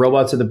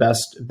 robots are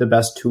the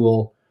best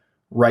tool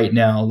right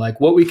now. Like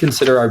what we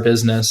consider our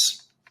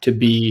business to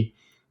be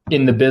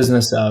in the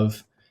business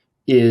of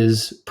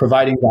is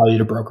providing value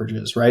to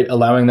brokerages, right?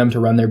 Allowing them to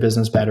run their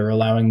business better,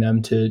 allowing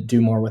them to do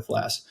more with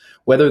less.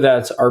 Whether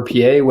that's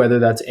RPA, whether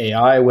that's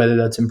AI, whether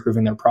that's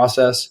improving their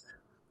process,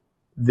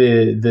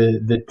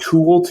 the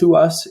tool to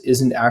us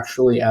isn't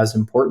actually as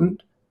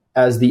important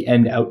as the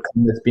end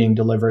outcome that's being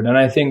delivered. And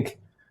I think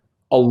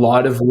a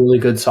lot of really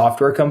good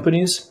software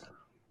companies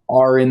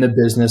are in the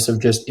business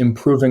of just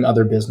improving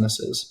other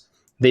businesses.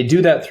 They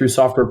do that through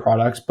software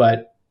products,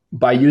 but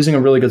by using a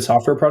really good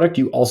software product,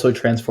 you also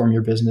transform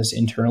your business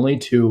internally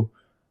to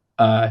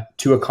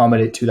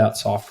accommodate to that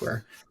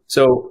software.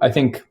 So I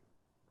think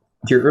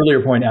to your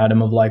earlier point,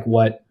 Adam, of like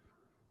what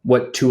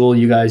tool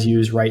you guys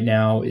use right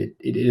now, it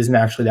isn't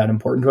actually that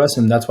important to us.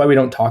 And that's why we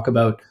don't talk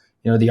about,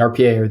 the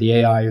RPA or the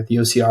AI or the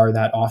OCR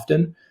that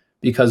often,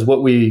 because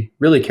what we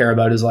really care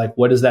about is like,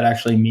 what does that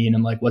actually mean?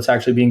 And like, what's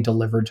actually being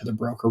delivered to the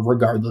broker,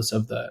 regardless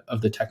of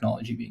the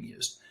technology being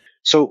used.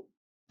 So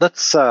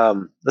let's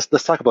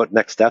talk about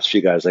next steps for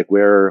you guys. Like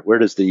where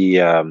does the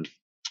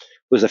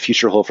where's the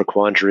future hold for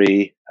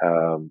Quandri?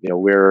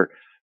 Where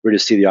do you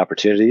see the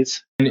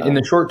opportunities? In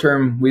the short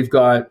term, we've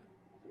got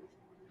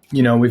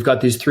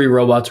these 3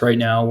 robots right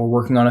now. We're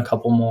working on a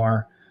couple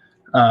more.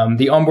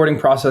 The onboarding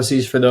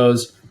processes for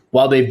those,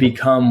 while they've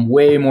become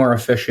way more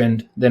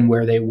efficient than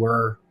where they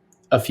were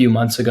a few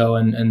months ago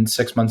and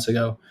 6 months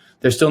ago,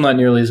 they're still not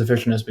nearly as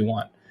efficient as we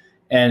want.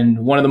 And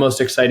one of the most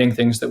exciting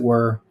things that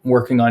we're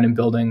working on and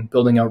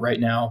building out right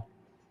now,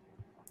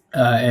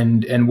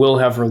 and will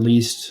have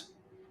released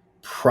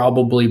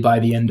probably by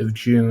the end of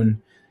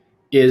June,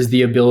 is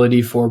the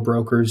ability for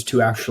brokers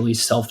to actually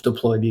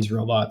self-deploy these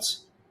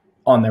robots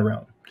on their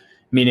own.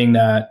 Meaning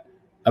that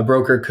a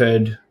broker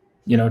could,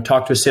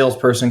 talk to a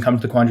salesperson, come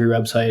to the Quandri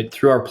website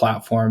through our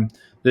platform,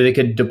 that they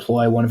could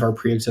deploy one of our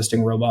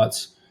pre-existing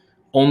robots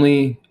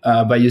only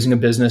by using a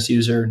business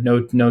user,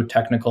 no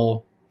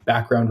technical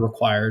background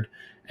required,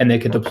 and they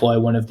could deploy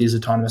one of these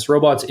autonomous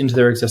robots into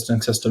their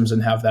existing systems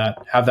and have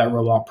that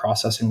robot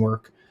processing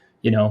work,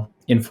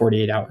 in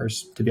 48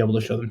 hours to be able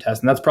to show them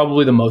tests. And that's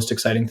probably the most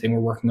exciting thing we're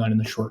working on in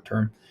the short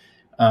term.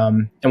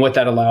 And what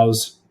that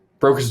allows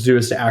brokers to do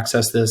is to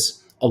access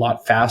this a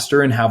lot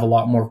faster and have a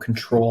lot more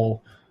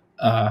control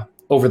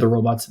over the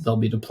robots that they'll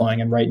be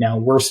deploying. And right now,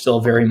 we're still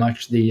very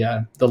much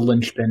the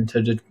linchpin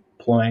to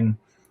deploying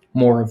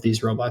more of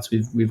these robots.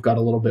 We've got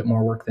a little bit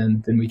more work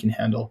than we can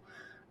handle.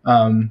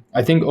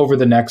 I think over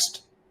the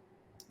next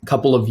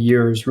couple of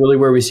years, really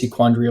where we see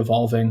Quandri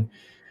evolving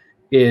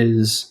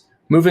is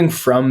moving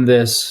from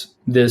this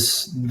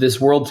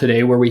world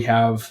today where we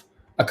have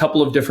a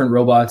couple of different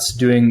robots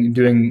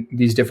doing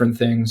these different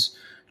things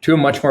to a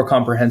much more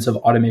comprehensive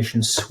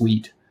automation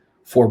suite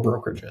for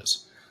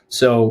brokerages.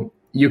 So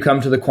you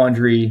come to the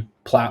Quandri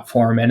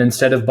platform, and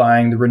instead of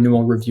buying the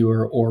renewal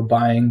reviewer or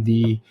buying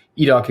the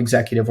eDoc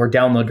executive or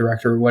download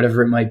director or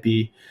whatever it might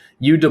be,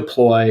 you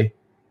deploy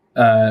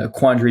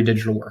Quandri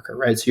digital worker,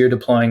 right? So you're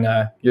deploying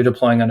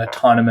an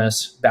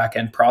autonomous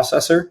backend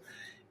processor,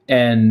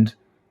 and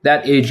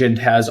that agent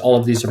has all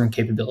of these different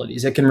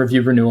capabilities. It can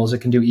review renewals, it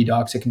can do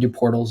eDocs, it can do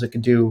portals, it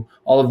can do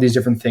all of these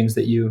different things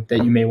that you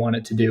may want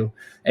it to do.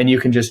 And you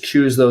can just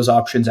choose those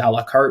options a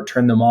la carte,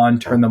 turn them on,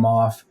 turn them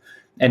off,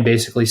 and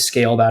basically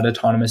scale that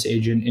autonomous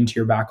agent into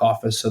your back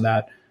office so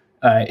that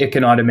it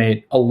can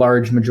automate a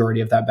large majority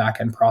of that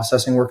backend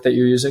processing work that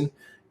you're using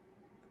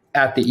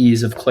at the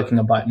ease of clicking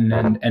a button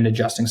and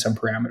adjusting some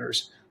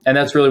parameters. And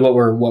that's really what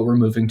we're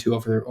moving to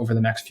over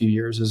the next few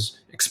years, is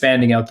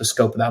expanding out the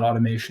scope of that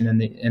automation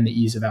and the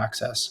ease of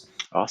access.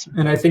 Awesome.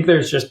 And I think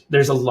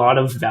there's a lot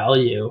of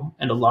value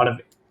and a lot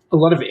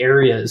of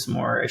areas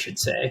more, I should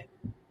say,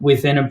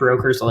 within a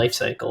broker's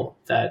lifecycle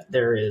that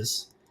there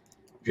is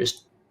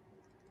just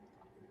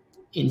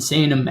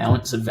insane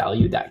amounts of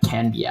value that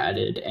can be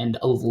added, and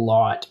a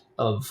lot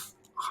of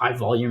high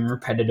volume,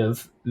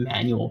 repetitive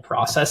manual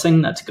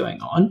processing that's going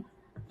on.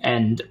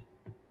 And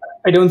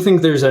I don't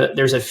think there's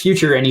a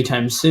future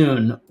anytime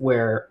soon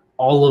where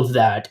all of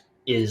that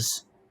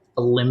is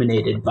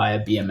eliminated by a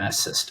BMS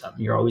system.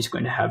 You're always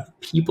going to have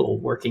people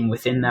working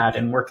within that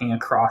and working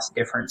across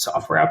different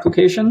software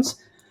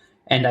applications.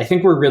 And I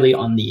think we're really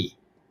on the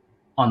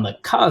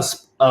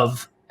cusp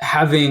of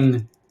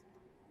having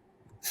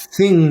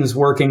things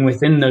working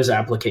within those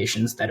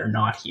applications that are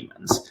not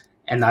humans.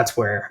 And that's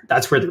where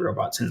the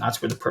robots and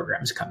that's where the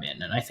programs come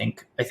in. And I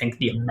think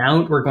the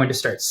amount we're going to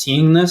start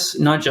seeing this,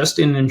 not just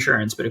in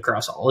insurance, but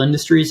across all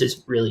industries,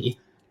 is really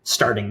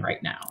starting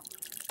right now.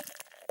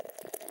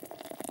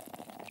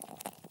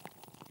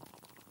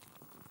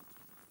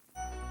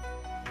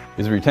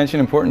 Is retention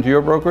important to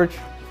your brokerage?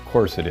 Of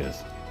course it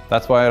is.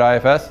 That's why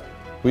at IFS,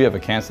 we have a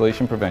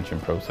cancellation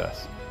prevention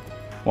process.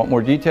 Want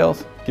more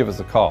details? Give us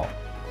a call.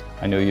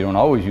 I know you don't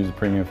always use a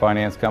premium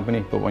finance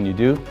company, but when you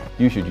do,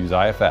 you should use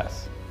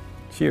IFS.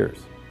 Cheers.